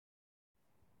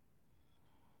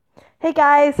Hey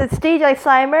guys, it's DJ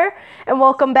Slimer, and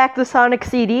welcome back to Sonic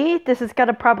CD. This is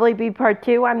gonna probably be part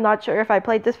 2. I'm not sure if I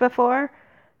played this before.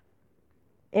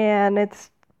 And it's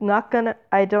not gonna,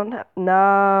 I don't have,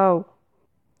 no.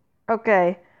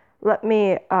 Okay, let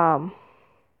me, no,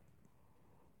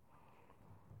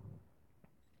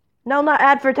 not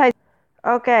advertise.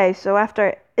 Okay, so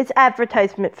after, it's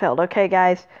advertisement filled, okay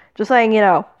guys? Just letting you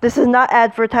know, this is not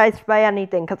advertised by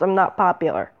anything, because I'm not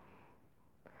popular.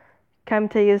 Time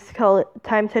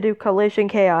to do Collision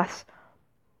Chaos.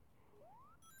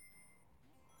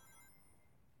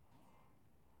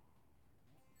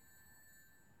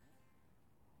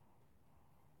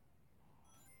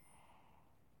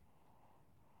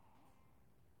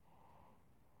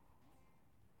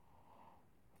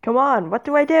 Come on, what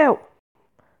do I do?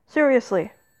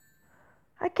 Seriously.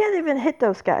 I can't even hit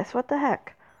those guys. What the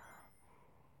heck?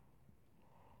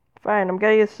 Fine, I'm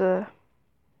gonna use the...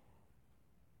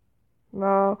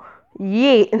 No.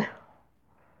 Yeet.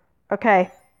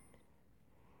 Okay.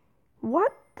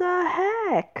 What the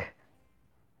heck?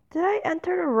 Did I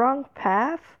enter the wrong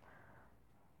path?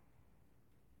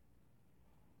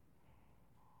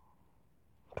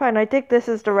 Fine, I think this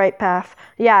is the right path.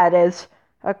 Yeah, it is.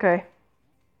 Okay.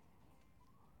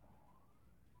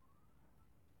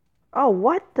 Oh,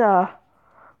 what the?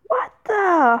 What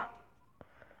the?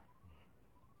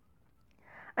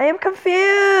 I am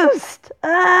confused!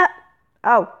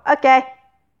 Oh, okay.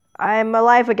 I'm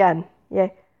alive again.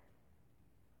 Yay.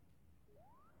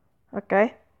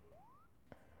 Okay.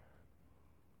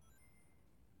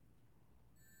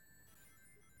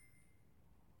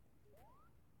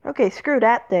 Okay, screw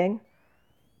that thing.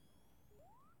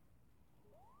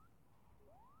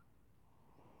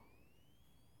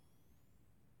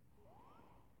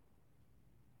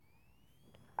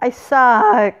 I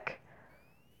suck.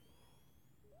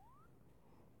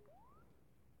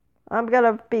 I'm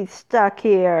gonna be stuck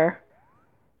here.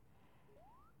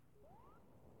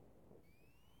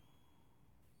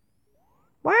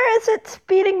 Where is it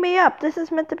speeding me up? This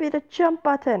is meant to be the jump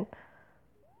button.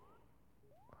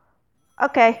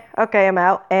 Okay, I'm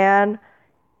out, and...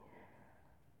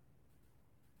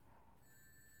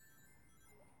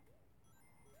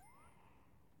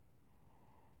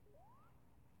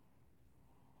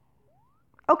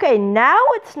 Okay, now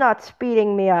it's not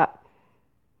speeding me up.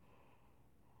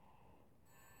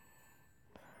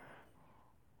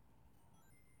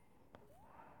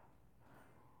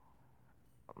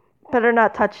 Better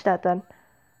not touch that then.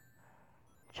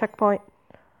 Checkpoint.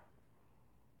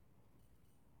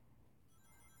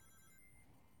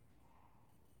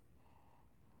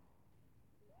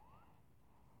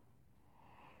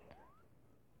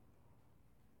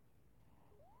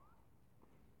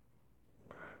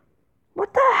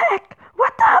 What the heck?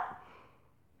 What the?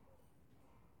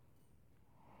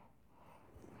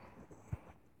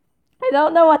 I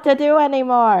don't know what to do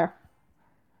anymore.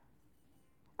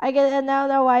 I now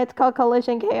know why it's called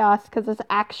Collision Chaos, because it's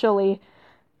actually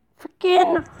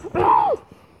freaking...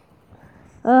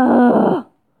 Ugh.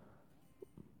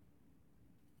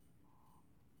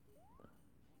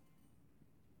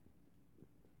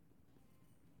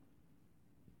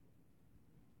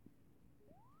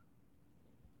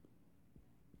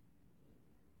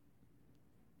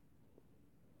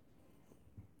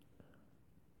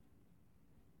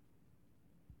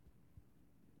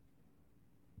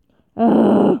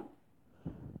 Ugh.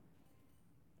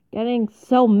 Getting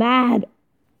so mad.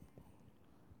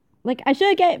 Like, I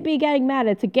should be getting mad.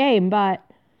 It's a game, but...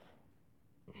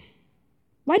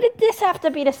 Why did this have to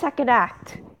be the second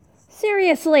act?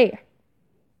 Seriously.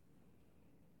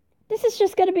 This is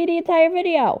just gonna be the entire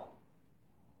video.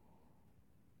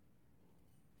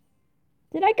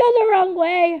 Did I go the wrong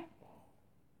way?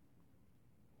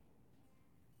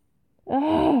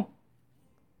 Ugh.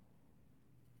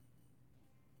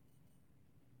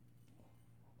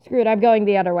 Screw it, I'm going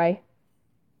the other way.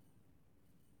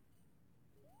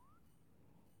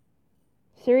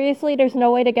 Seriously, there's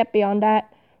no way to get beyond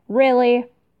that? Really?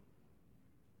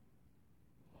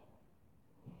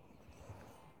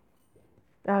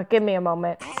 Give me a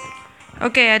moment.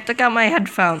 Okay, I took out my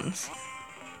headphones.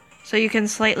 So you can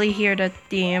slightly hear the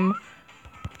theme.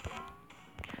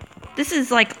 This is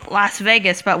like Las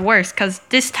Vegas, but worse, because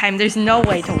this time there's no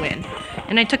way to win.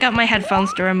 And I took out my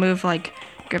headphones to remove, like,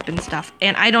 grip and stuff.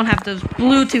 And I don't have those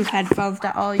Bluetooth headphones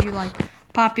that all you, like,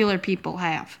 popular people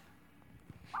have.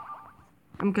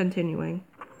 I'm continuing.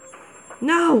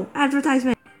 No!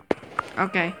 Advertisement!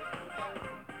 Okay.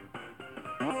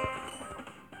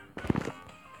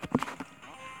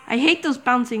 I hate those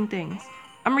bouncing things.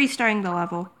 I'm restarting the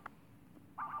level.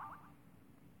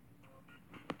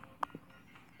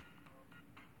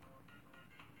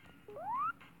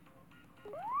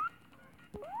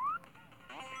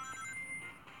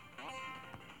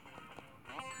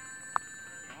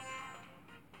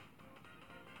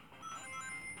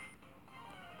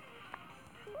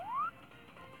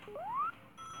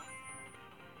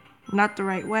 Not the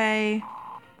right way.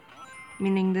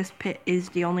 Meaning this pit is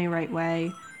the only right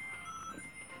way.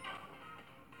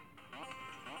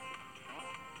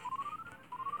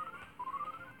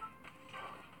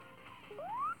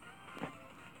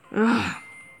 Ugh.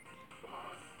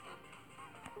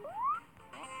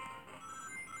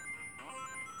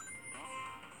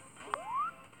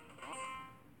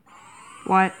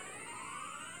 What?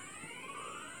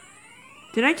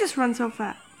 Did I just run so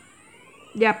fast?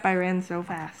 Yep, I ran so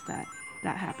fast that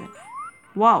happened.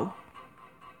 Whoa.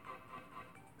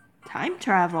 Time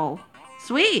travel.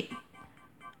 Sweet.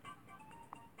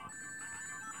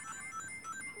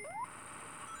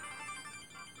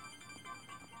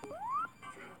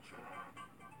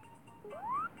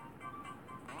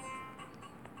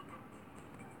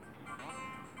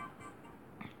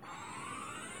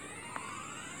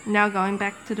 Now going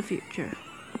back to the future.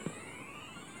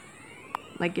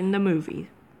 Like in the movie.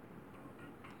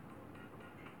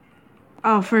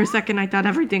 Oh, for a second I thought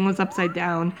everything was upside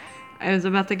down. I was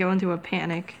about to go into a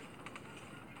panic.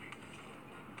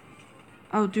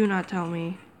 Oh, do not tell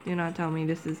me. Do not tell me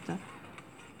this is the...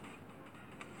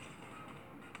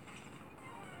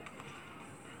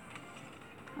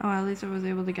 Oh, at least I was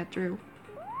able to get through.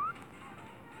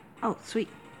 Oh, sweet.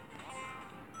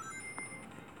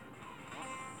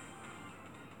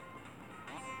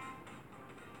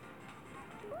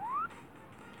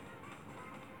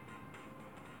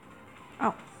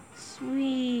 Oh,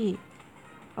 sweet.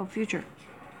 Oh, future.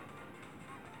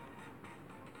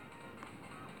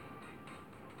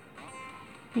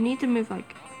 You need to move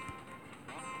like...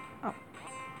 Oh.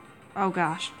 Oh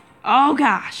gosh. Oh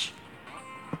gosh!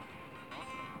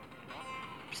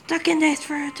 Stuck in this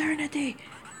for eternity!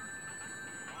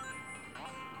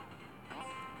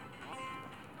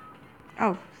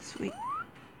 Oh, sweet.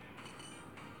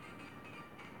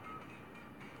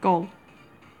 Goal.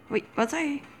 Wait, was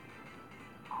I...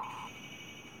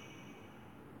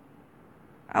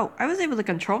 Oh, I was able to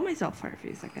control myself for a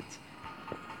few seconds.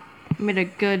 I made a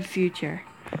good future.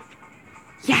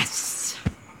 Yes!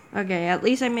 Okay, at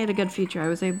least I made a good future. I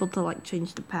was able to, like,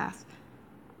 change the path.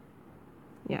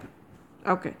 Yeah.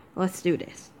 Okay, let's do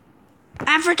this.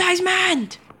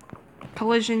 Advertisement!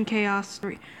 Collision Chaos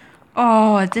 3.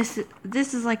 Oh, this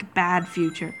is like a bad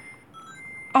future.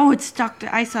 Oh, it's Dr.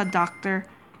 I saw Dr.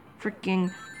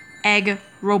 Freaking Egg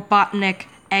Robotnik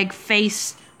Egg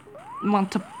Face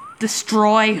want to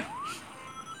destroy,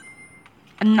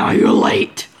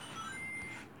 annihilate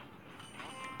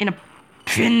in a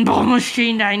pinball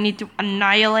machine that I need to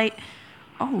annihilate.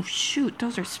 Oh shoot,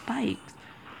 those are spikes.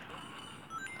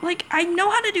 Like, I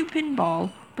know how to do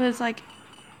pinball, but it's like...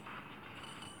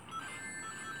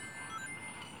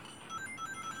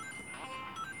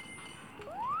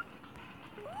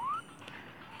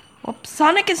 Well,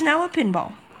 Sonic is now a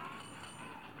pinball.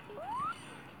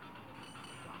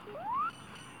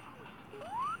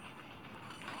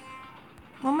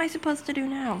 What am I supposed to do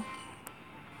now?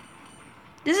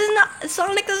 This is not...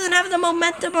 Sonic doesn't have the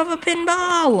momentum of a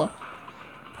pinball!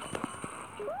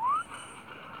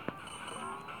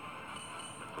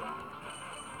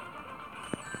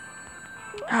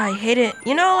 I hate it.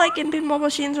 You know, like in pinball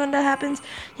machines when that happens?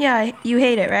 Yeah, you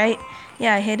hate it, right?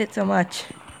 Yeah, I hate it so much.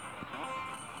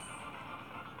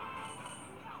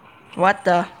 What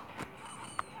the?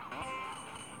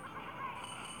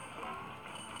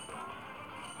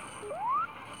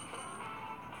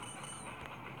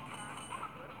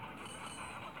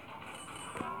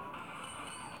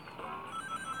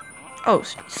 Oh,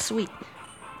 sweet.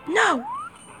 No!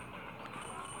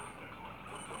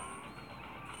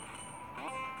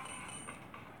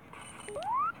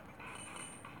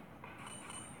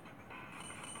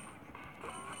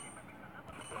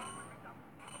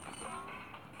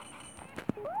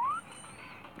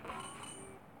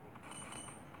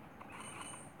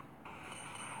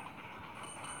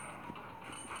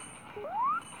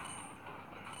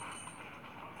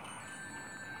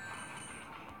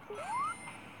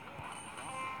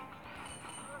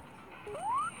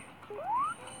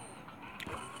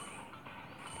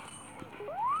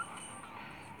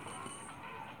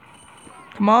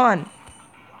 Come on.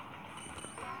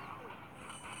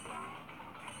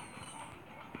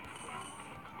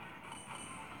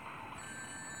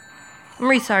 I'm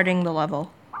restarting the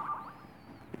level.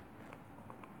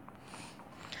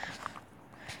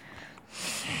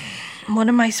 What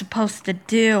am I supposed to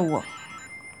do?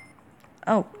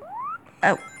 Oh.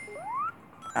 Oh.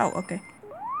 Oh, okay.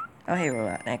 Oh, hey,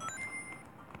 Robotnik.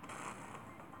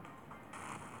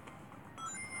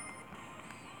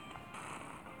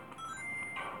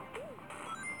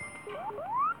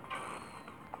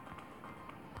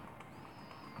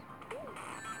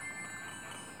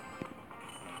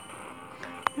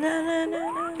 Na, na,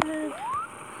 na, na, na.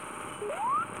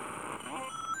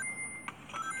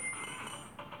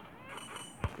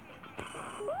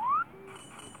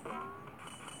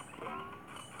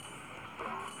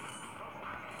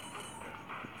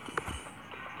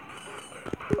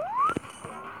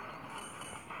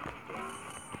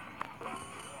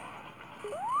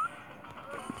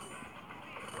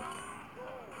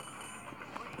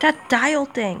 That dial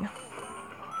thing.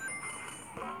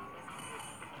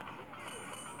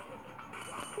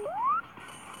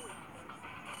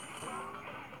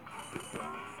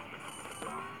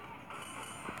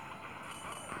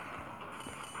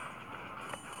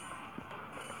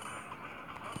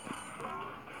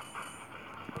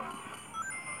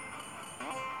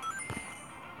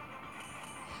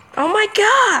 Oh my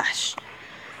gosh!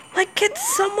 Like, can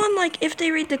someone, like, if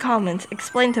they read the comments,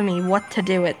 explain to me what to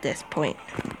do at this point?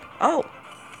 Oh.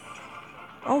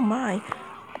 Oh my.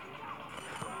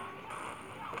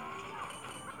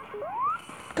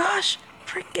 Gosh,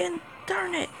 freaking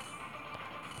darn it.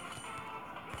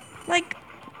 Like,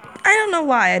 I don't know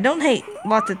why. I don't hate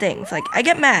lots of things. Like, I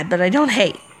get mad, but I don't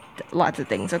hate lots of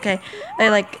things, okay?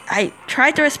 I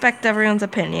try to respect everyone's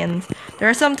opinions. There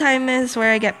are some times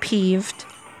where I get peeved.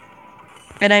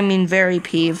 And I mean very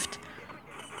peeved.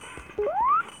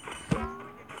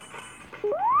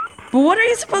 But what are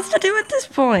you supposed to do at this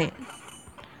point?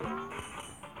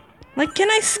 Like,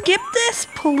 can I skip this,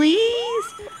 please?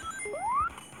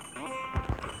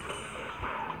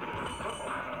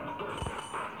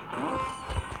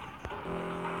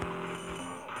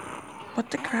 What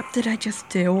the crap did I just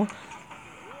do?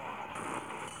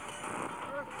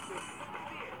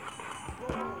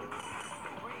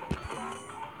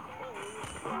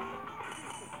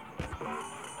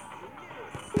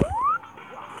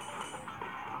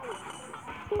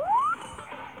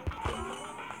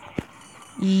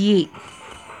 Yeet.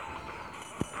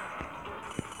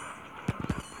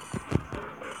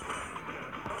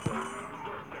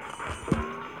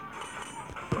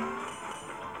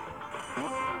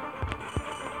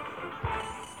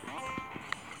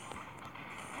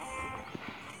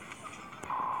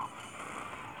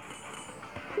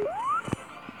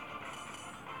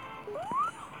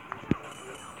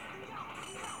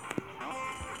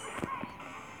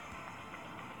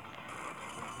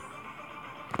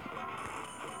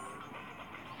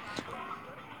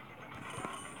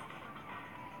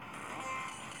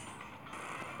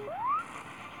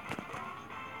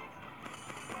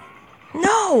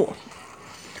 No!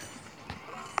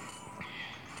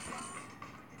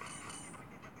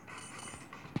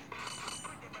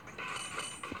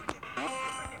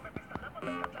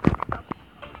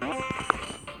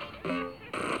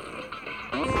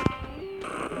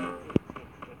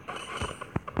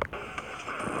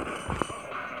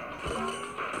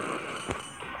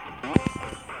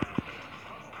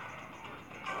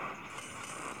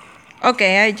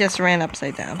 Okay, I just ran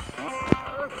upside down.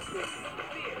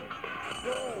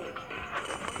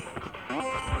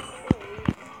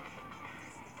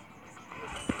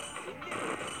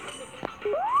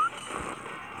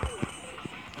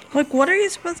 Like, what are you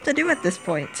supposed to do at this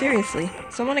point? Seriously,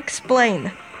 someone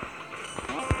explain.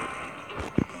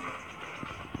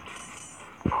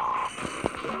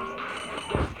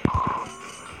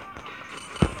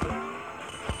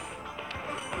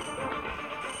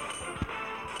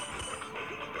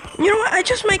 You know what? I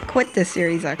just might quit this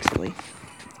series, actually.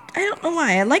 I don't know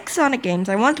why. I like Sonic games.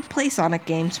 I want to play Sonic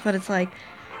games, but it's like,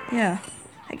 yeah.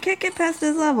 I can't get past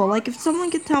this level. Like, if someone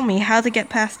could tell me how to get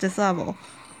past this level.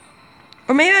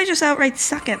 Or maybe I just outright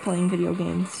suck at playing video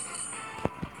games.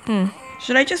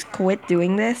 Should I just quit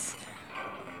doing this?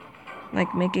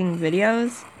 Like, making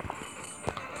videos?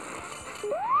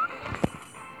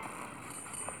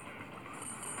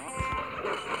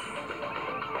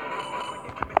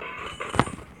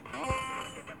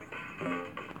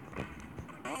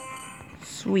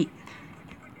 Sweet.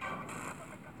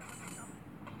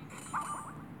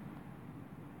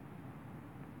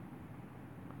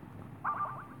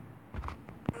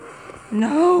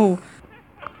 No!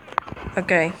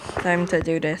 Okay, time to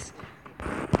do this.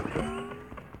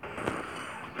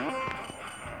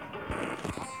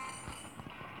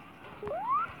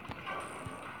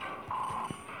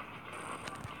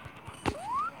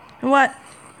 What?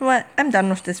 I'm done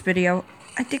with this video.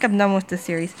 I think I'm done with this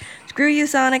series. Screw you,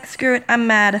 Sonic. Screw it. I'm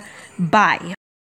mad. Bye.